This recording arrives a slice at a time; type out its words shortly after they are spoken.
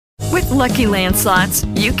Lucky Land Slots,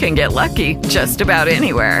 you can get lucky just about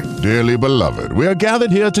anywhere. Dearly beloved, we are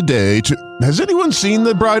gathered here today to... Has anyone seen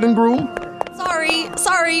the bride and groom?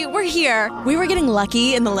 Sorry, we're here. We were getting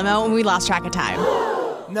lucky in the limo and we lost track of time.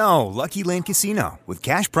 No, Lucky Land Casino, with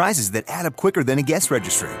cash prizes that add up quicker than a guest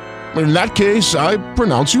registry. In that case, I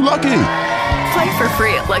pronounce you lucky. Play for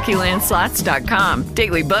free at LuckyLandSlots.com.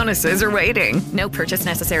 Daily bonuses are waiting. No purchase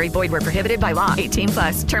necessary. Void where prohibited by law.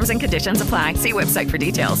 18+. Terms and conditions apply. See website for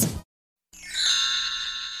details.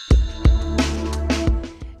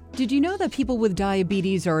 Did you know that people with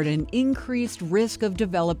diabetes are at an increased risk of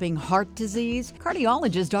developing heart disease?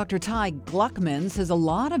 Cardiologist Dr. Ty Gluckman says a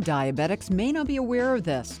lot of diabetics may not be aware of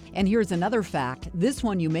this. And here's another fact. This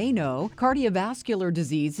one you may know. Cardiovascular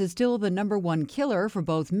disease is still the #1 killer for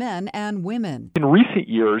both men and women. In recent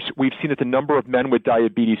years, we've seen that the number of men with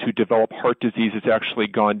diabetes who develop heart disease has actually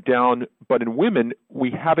gone down. But in women,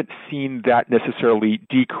 we haven't seen that necessarily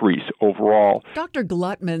decrease overall. Dr.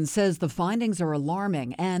 Gluckman says the findings are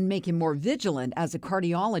alarming and make him more vigilant as a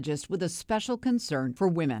cardiologist with a special concern for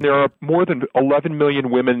women. There are more than 11 million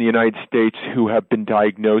women in the United States who have been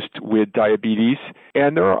diagnosed with diabetes,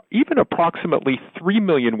 and there are even approximately 3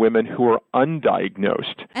 million women who are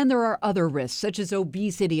undiagnosed. And there are other risks, such as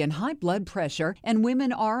obesity and high blood pressure, and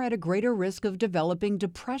women are at a greater risk of developing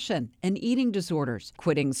depression and eating disorders.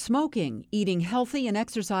 Quitting smoking, eating healthy, and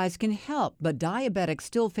exercise can help, but diabetics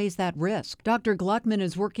still face that risk. Dr. Gluckman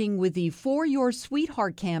is working with the For Your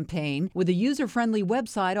Sweetheart campaign with a user-friendly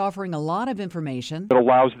website offering a lot of information. It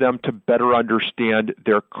allows them to better understand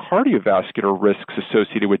their cardiovascular risks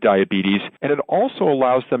associated with diabetes, and it also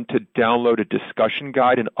allows them to download a discussion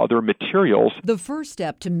guide and other materials. The first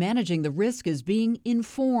step to managing the risk is being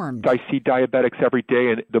informed. I see diabetics every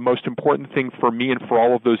day, and the most important thing for me and for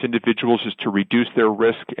all of those individuals is to reduce their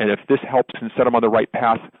risk, and if this helps and set them on the right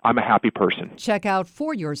path, I'm a happy person. Check out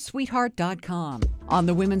foryoursweetheart.com. On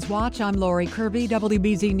the Women's Watch, I'm Lori Kirby,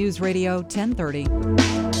 WBZ News Radio 1030.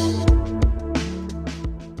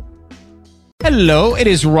 Hello, it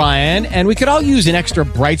is Ryan, and we could all use an extra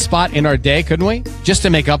bright spot in our day, couldn't we? Just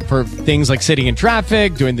to make up for things like sitting in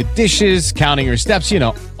traffic, doing the dishes, counting your steps,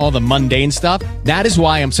 all the mundane stuff. That is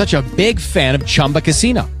why I'm such a big fan of Chumba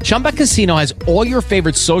Casino. Chumba Casino has all your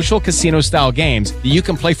favorite social casino-style games that you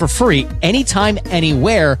can play for free anytime,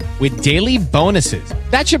 anywhere with daily bonuses.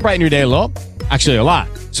 That should brighten your day a little. Actually, a lot.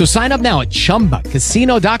 So sign up now at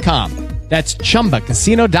ChumbaCasino.com. That's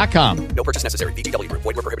ChumbaCasino.com. No purchase necessary. VGW Group.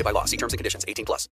 Void where prohibited by law. See terms and conditions. 18+.